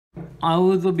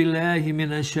أعوذ بالله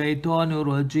من الشيطان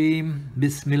الرجيم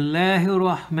بسم الله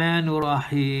الرحمن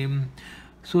الرحيم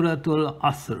Surah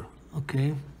Al-Asr.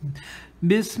 Okay.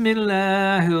 بسم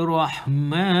الله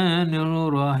الرحمن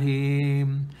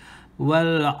الرحيم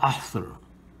والعصر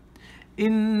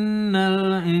إن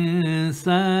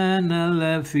الإنسان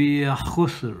لفي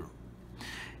خسر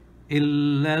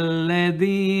إلا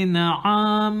الذين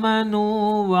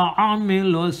آمنوا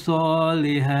وعملوا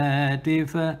الصالحات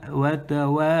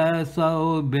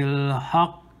وتواصوا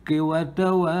بالحق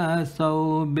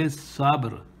وتواصوا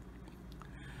بالصبر.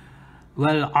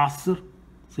 والعصر,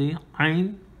 see,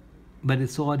 Ain, but the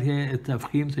sword here is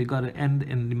tafkhim, so you got to end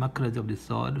in the makhraj of the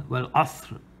sword.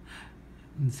 Asr.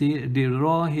 See, the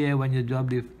raw here, when you drop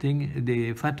the thing,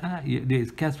 the fatha, the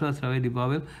kasra, sorry, the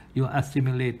vowel, you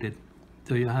assimilate it.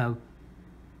 So you have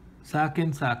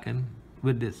sakin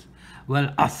with this.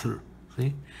 Asr.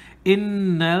 See?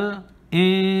 Innal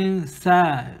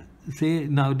insa. See,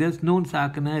 now this noon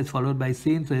sakina is followed by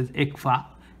sin, so it's ikfa.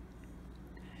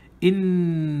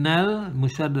 Innal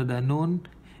mushaddada noon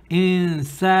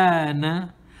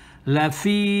insana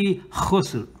lafi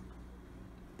khusr.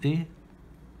 See?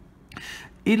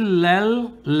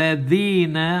 Illal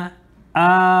ladhina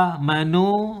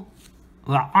amanu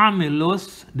wa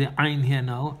amilus, the ain here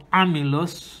now,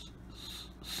 amilus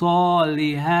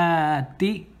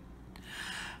solihati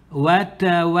wa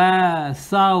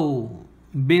tawasaw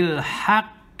bil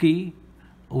haqqi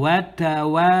wa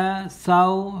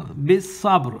tawasaw bis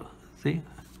sabr. See,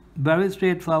 very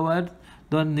straightforward,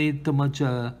 don't need too much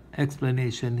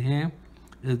explanation here.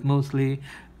 It's mostly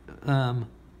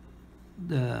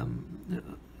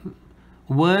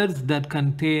words that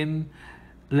contain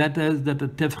letters that are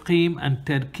tafkhim and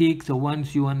tarkik. So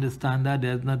once you understand that,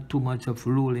 there's not too much of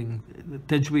ruling,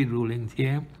 Tajweed rulings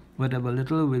here. Whatever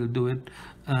little, we'll do it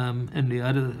in the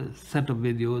other set of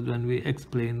videos when we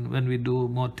explain, when we do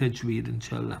more Tajweed,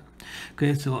 inshallah.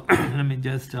 Okay, so let me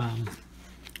just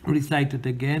recite it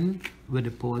again with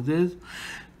the pauses.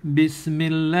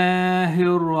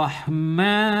 Bismillahir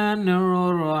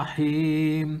Rahmanir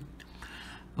Rahim.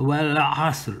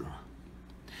 Wal-Asr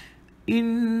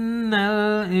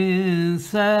Innal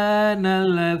insana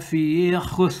lafi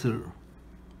khusr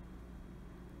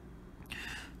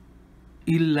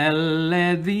illa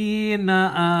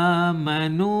alladhina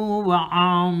amanu wa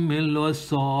amilu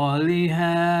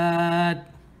salihat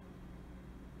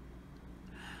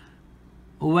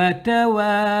wa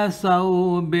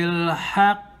tawasaw bil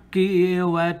haqqi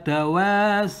wa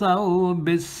tawasaw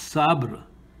bis sabr.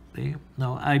 See?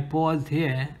 Now I paused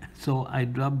here, so I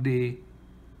dropped the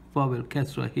vowel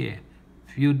kasra here.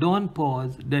 If you don't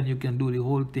pause, then you can do the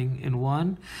whole thing in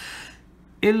one.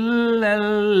 إِلَّا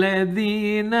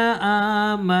الَّذِينَ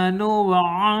آمَنُوا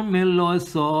وَعَمِلُوا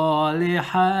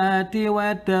الصَّالِحَاتِ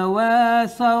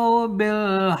وَتَوَاصَوْا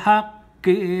بِالْحَقِّ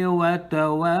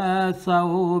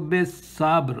وَتَوَاصَوْا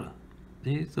بِالصَّبْرِ.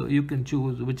 See? So you can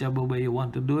choose whichever way you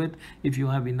want to do it, if you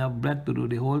have enough breath to do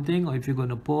the whole thing, or if you're going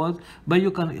to pause. But you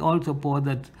can also pause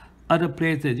at other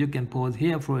places. You can pause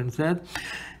here, for instance.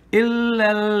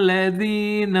 إِلَّا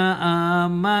الَّذِينَ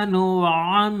آمَنُوا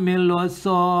وَعَمِلُوا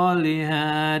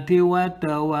الصَّالِحَاتِ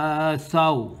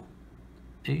وَتَوَاصَوْا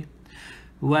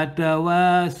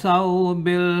وَتَوَاصَوْا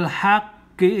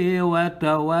بِالْحَقِّ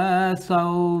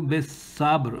وَتَوَاصَوْا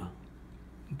بِالصَّبْرِ.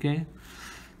 Okay?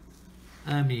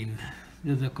 Ameen.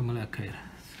 جزاكم الله خير.